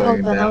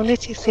Hold on, I'll down. need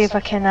to see if I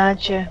can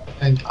add you.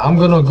 And I'm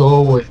gonna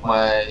go with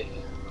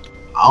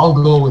I'll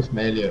go with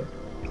Melio.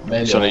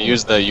 Should I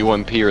use the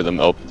UMP or the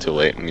Melp? Too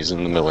late. I'm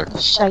using the Miller.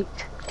 Shite.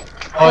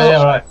 Oh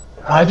yeah, right.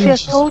 I If I didn't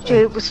told you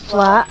it was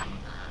flat.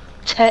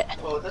 Tit.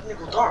 Well, it doesn't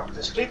go dark.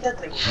 The street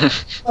doesn't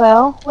go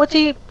Well, what do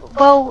you...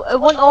 Well, it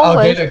won't I'll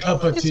always. get a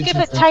cup of Just tea. give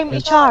it time to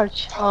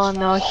charge. Oh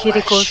no, here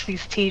he goes with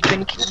his tea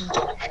drinking.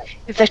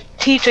 He's a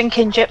tea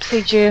drinking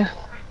gypsy Jew.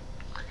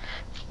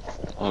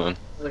 Hold on.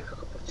 like a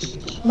cup of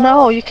tea.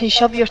 No, you can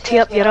shove your tea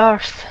up your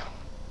arse.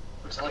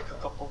 It's like a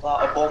cup of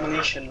that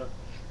abomination.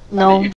 No.